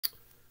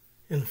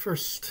In 1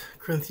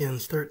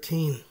 Corinthians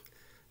 13,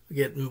 we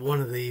get one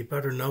of the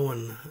better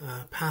known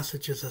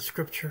passages of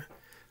Scripture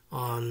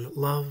on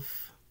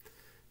love,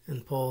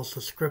 and Paul's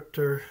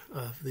descriptor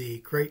of the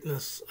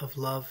greatness of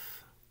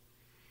love.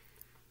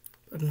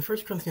 But in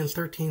 1 Corinthians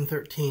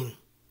 13:13,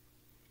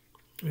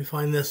 we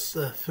find this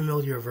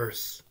familiar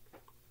verse.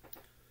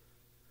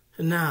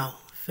 And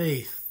now,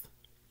 faith,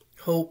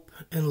 hope,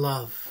 and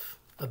love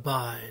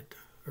abide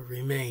or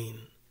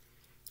remain.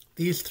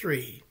 These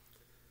three,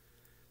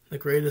 the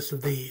greatest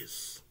of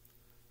these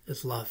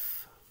is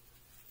love.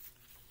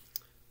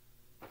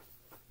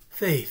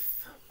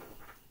 Faith.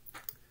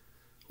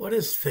 What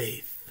is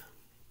faith?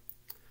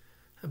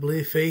 I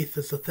believe faith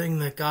is the thing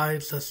that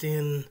guides us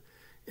in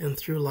and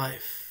through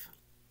life.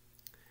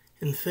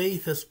 And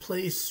faith is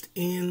placed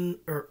in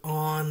or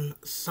on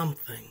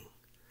something.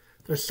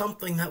 There's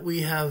something that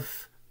we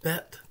have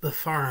bet the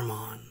farm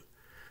on.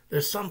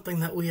 There's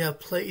something that we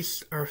have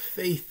placed our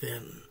faith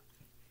in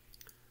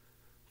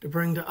to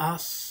bring to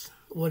us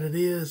what it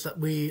is that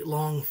we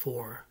long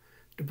for,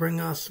 to bring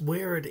us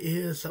where it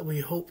is that we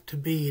hope to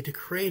be, to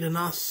create in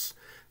us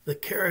the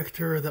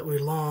character that we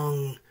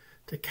long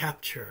to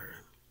capture.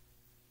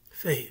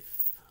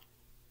 Faith.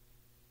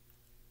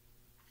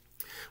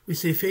 We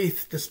see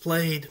faith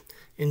displayed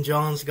in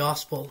John's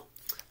Gospel,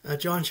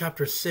 John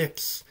chapter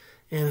 6,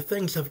 and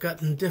things have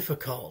gotten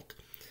difficult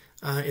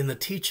in the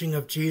teaching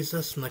of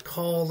Jesus and the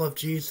call of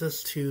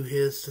Jesus to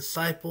his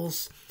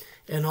disciples.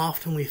 And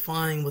often we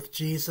find with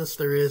Jesus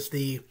there is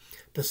the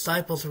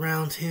disciples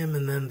around him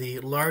and then the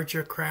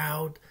larger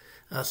crowd,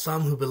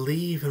 some who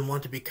believe and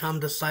want to become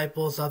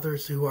disciples,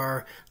 others who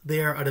are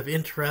there out of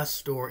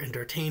interest or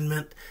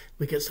entertainment.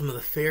 We get some of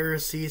the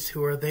Pharisees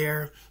who are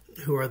there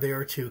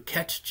to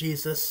catch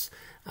Jesus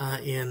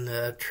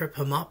and trip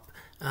him up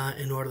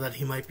in order that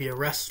he might be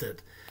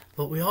arrested.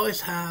 But we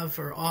always have,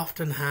 or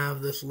often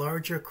have, this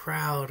larger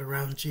crowd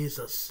around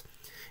Jesus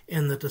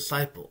and the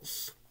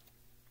disciples.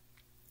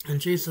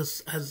 And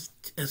Jesus has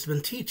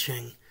been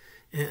teaching,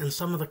 and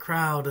some of the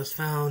crowd has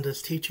found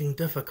his teaching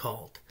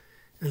difficult,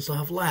 and so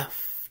have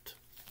left.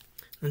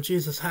 And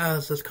Jesus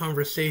has this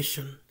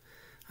conversation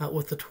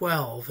with the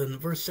 12 in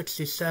verse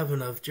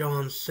 67 of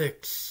John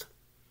 6.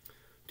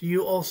 Do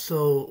you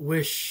also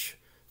wish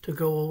to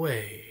go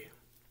away?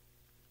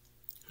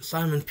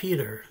 Simon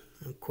Peter,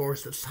 of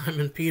course it's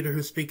Simon Peter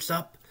who speaks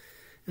up,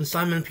 and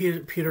Simon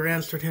Peter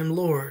answered him,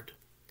 Lord,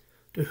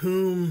 to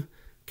whom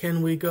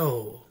can we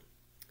go?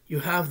 You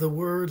have the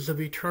words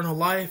of eternal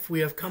life. We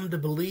have come to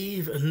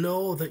believe and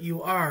know that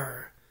you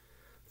are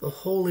the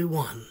Holy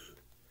One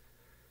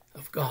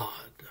of God.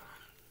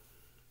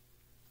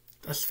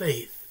 That's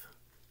faith.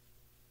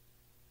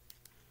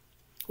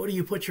 What do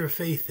you put your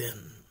faith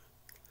in?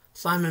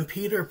 Simon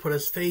Peter put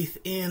his faith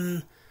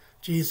in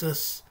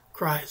Jesus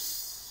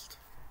Christ,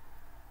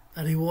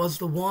 that he was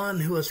the one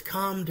who has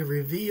come to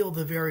reveal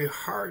the very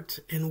heart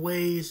and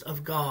ways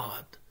of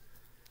God.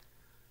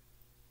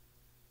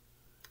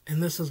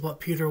 And this is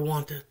what Peter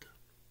wanted,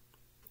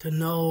 to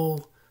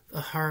know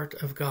the heart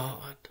of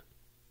God.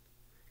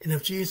 And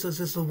if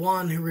Jesus is the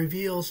one who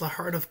reveals the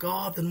heart of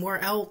God, then where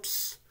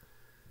else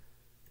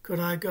could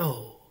I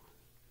go?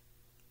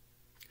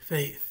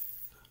 Faith.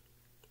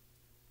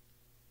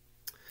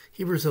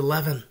 Hebrews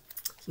 11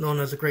 is known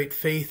as a great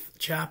faith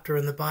chapter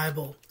in the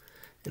Bible.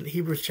 In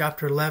Hebrews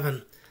chapter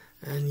 11,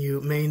 and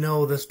you may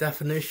know this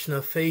definition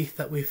of faith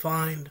that we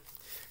find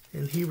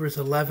in Hebrews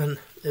 11.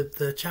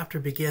 The chapter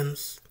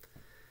begins,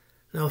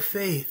 Now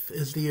faith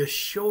is the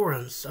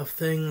assurance of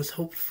things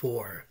hoped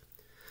for,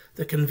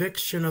 the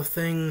conviction of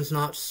things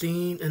not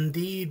seen.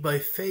 Indeed, by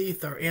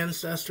faith our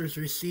ancestors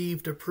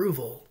received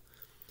approval.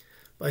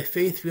 By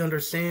faith we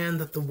understand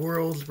that the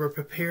worlds were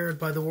prepared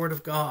by the word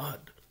of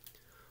God,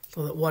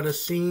 so that what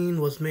is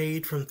seen was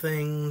made from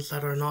things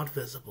that are not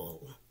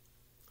visible.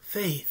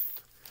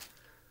 Faith,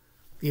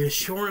 the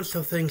assurance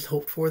of things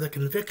hoped for, the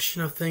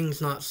conviction of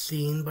things not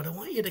seen. But I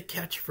want you to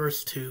catch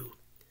verse 2.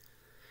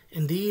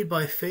 Indeed,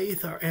 by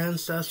faith our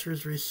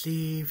ancestors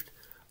received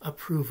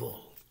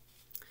approval.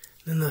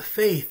 Then the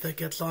faith that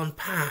gets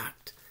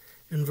unpacked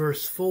in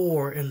verse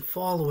 4 and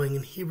following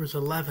in Hebrews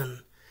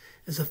 11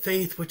 is a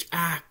faith which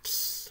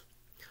acts.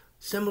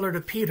 Similar to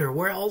Peter,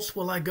 where else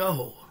will I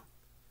go?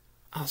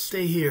 I'll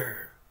stay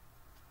here.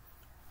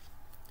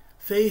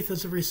 Faith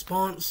is a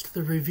response to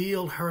the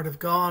revealed heart of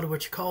God,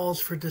 which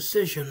calls for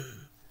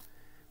decision,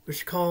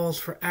 which calls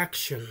for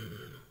action.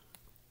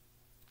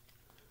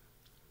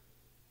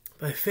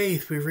 By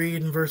faith, we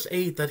read in verse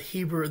 8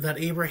 that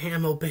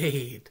Abraham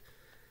obeyed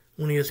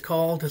when he is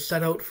called to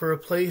set out for a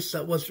place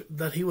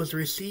that he was to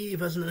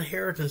receive as an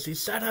inheritance. He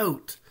set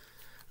out,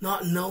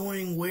 not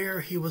knowing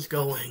where he was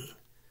going,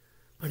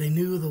 but he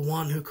knew the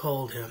one who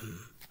called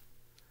him.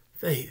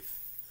 Faith.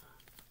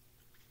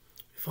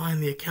 We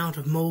find the account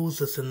of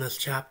Moses in this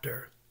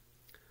chapter.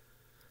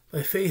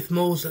 By faith,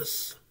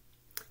 Moses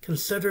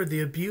considered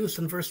the abuse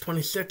in verse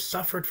 26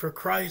 suffered for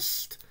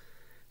Christ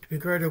to be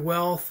greater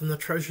wealth than the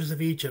treasures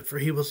of Egypt, for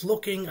he was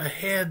looking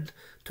ahead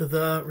to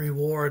the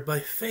reward. By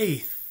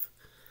faith,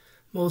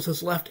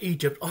 Moses left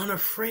Egypt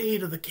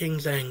unafraid of the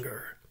king's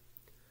anger.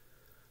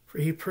 for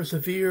he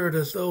persevered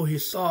as though he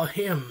saw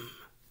him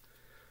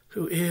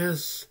who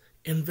is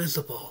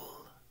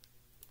invisible.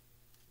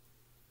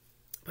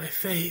 By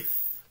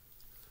faith,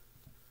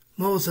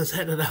 Moses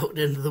headed out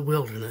into the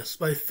wilderness.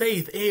 By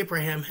faith,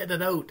 Abraham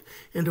headed out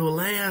into a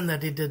land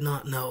that he did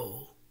not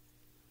know.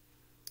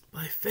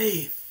 By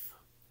faith,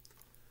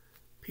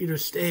 Peter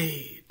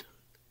stayed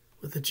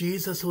with the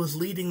Jesus who was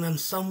leading them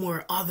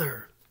somewhere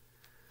other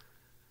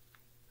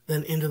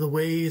than into the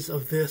ways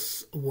of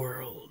this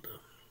world.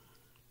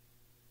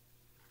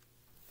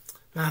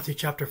 Matthew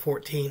chapter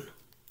 14.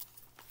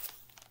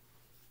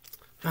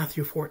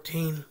 Matthew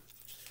 14,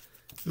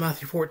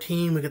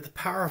 we get the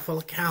powerful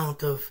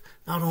account of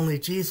not only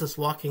Jesus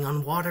walking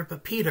on water,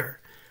 but Peter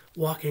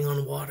walking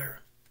on water.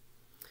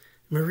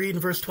 We read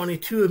in verse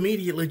 22,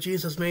 immediately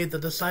Jesus made the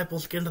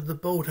disciples get into the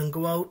boat and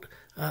go out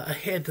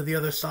ahead to the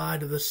other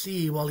side of the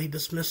sea while he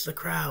dismissed the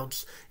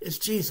crowds. It's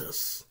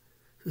Jesus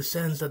who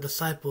sends the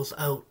disciples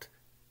out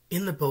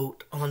in the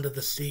boat onto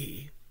the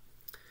sea.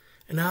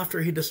 And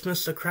after he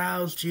dismissed the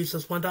crowds,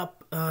 Jesus went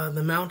up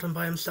the mountain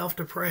by himself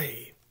to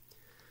pray.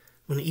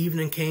 When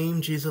evening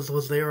came, Jesus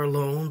was there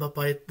alone, but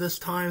by this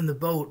time the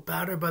boat,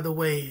 battered by the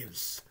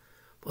waves,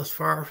 was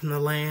far from the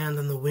land,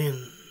 and the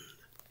wind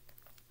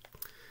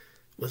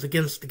was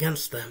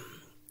against them.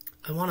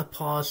 I want to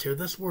pause here.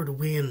 This word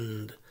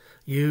wind,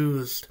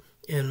 used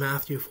in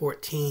Matthew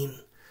 14,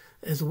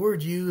 is a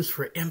word used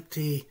for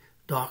empty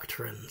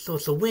doctrine. So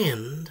it's a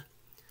wind,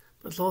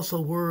 but it's also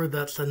a word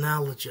that's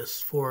analogous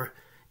for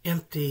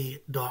empty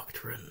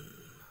doctrine.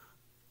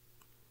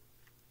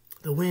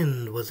 The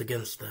wind was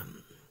against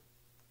them.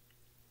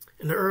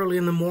 And early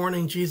in the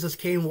morning, Jesus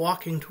came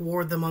walking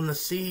toward them on the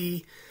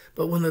sea.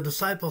 But when the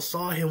disciples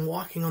saw him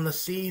walking on the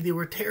sea, they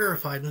were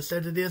terrified and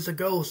said, "It is a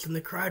ghost," and they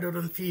cried out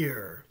in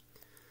fear.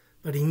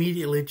 But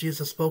immediately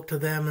Jesus spoke to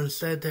them and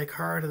said, "Take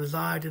heart, it is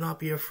I, do not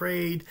be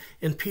afraid."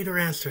 And Peter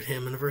answered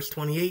him in verse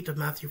 28 of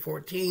Matthew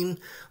 14,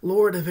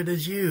 "Lord, if it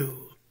is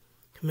you,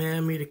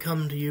 command me to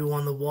come to you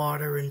on the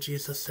water." And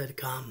Jesus said,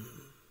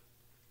 "Come."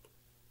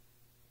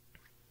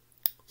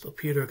 So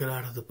Peter got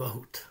out of the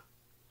boat,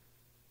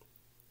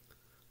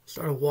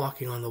 started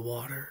walking on the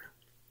water,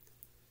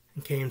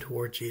 and came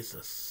toward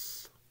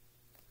Jesus.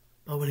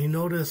 But when he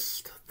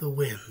noticed the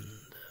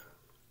wind,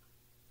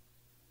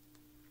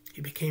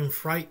 he became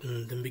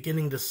frightened, and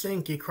beginning to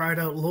sink, he cried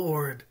out,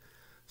 "Lord,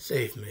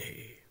 save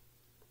me.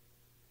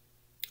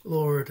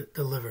 Lord,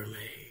 deliver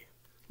me.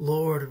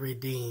 Lord,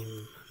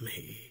 redeem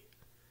me."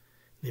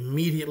 And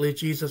immediately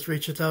Jesus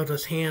reaches out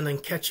his hand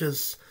and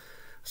catches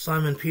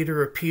Simon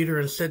Peter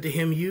and said to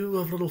him, "You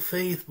of little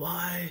faith,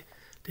 why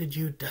did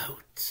you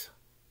doubt?"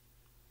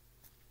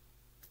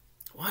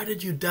 Why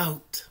did you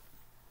doubt?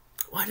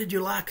 Why did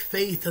you lack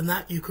faith in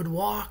that you could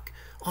walk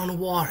on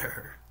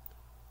water?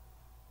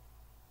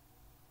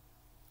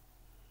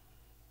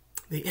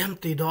 The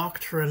empty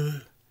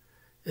doctrine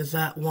is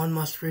that one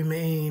must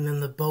remain in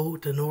the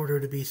boat in order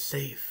to be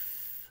safe.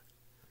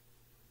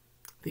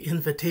 The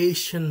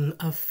invitation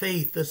of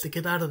faith is to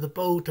get out of the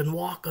boat and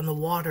walk on the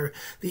water.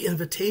 The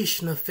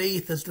invitation of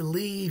faith is to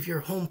leave your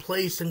home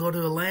place and go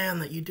to a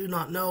land that you do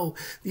not know.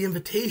 The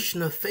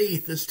invitation of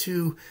faith is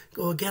to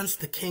go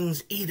against the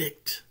king's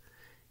edict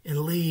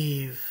and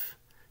leave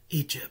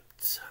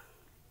Egypt.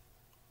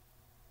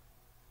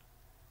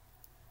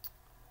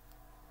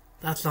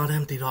 That's not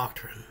empty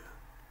doctrine.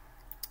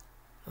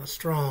 A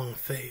strong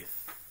faith.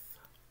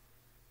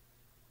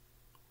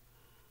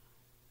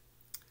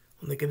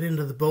 When they get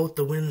into the boat,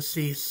 the wind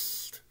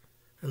ceased,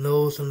 and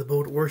those in the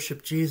boat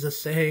worshipped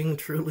Jesus, saying,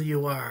 "Truly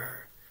you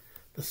are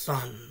the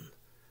Son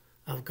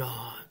of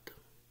God."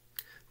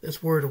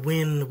 This word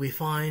wind we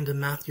find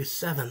in Matthew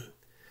 7.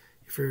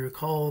 If you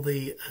recall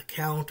the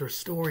account or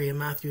story in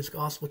Matthew's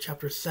Gospel,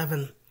 chapter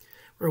 7,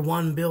 where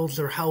one builds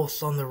their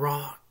house on the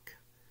rock,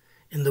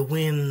 and the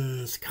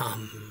winds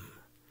come,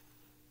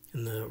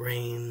 and the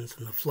rains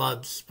and the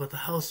floods, but the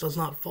house does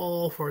not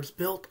fall, for it's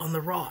built on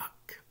the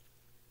rock.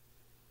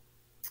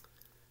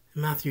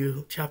 In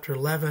Matthew chapter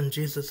 11,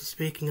 Jesus is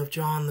speaking of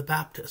John the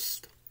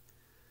Baptist.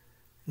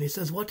 And he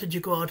says, "What did you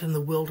go out in the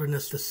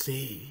wilderness to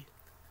see?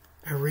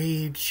 A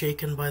reed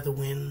shaken by the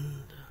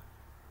wind?"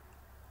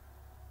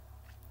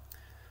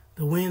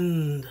 The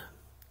wind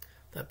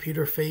that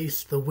Peter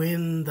faced, the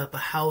wind that the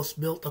house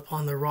built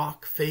upon the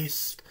rock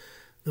faced,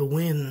 the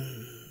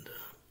wind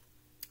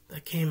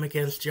that came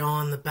against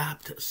John the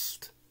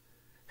Baptist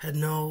had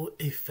no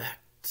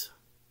effect,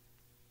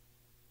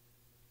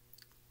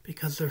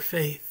 because their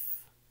faith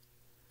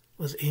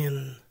was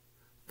in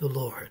the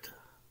Lord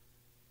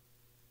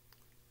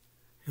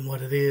and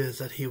what it is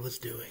that he was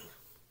doing.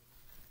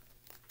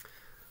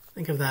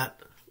 Think of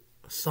that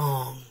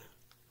song,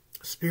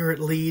 "Spirit,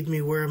 lead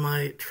me where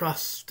my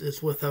trust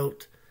is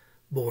without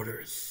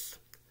borders.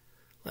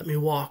 Let me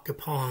walk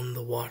upon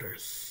the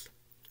waters,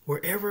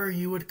 wherever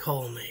you would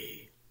call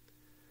me.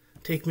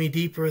 Take me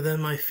deeper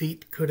than my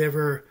feet could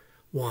ever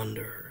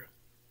wander,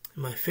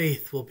 and my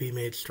faith will be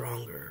made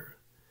stronger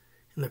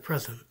in the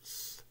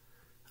presence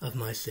of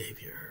my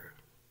Savior."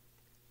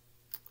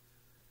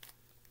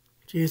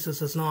 Jesus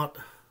is not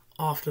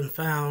often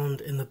found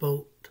in the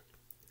boat.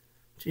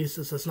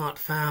 Jesus is not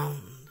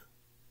found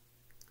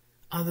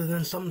other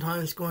than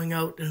sometimes going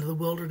out into the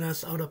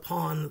wilderness, out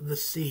upon the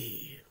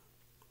sea,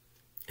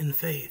 in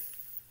faith.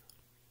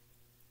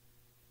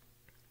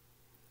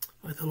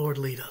 Let the Lord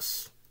lead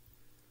us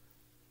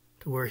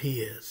to where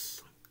he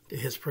is. To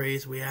his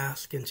praise we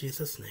ask in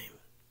Jesus' name.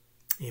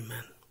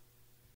 Amen.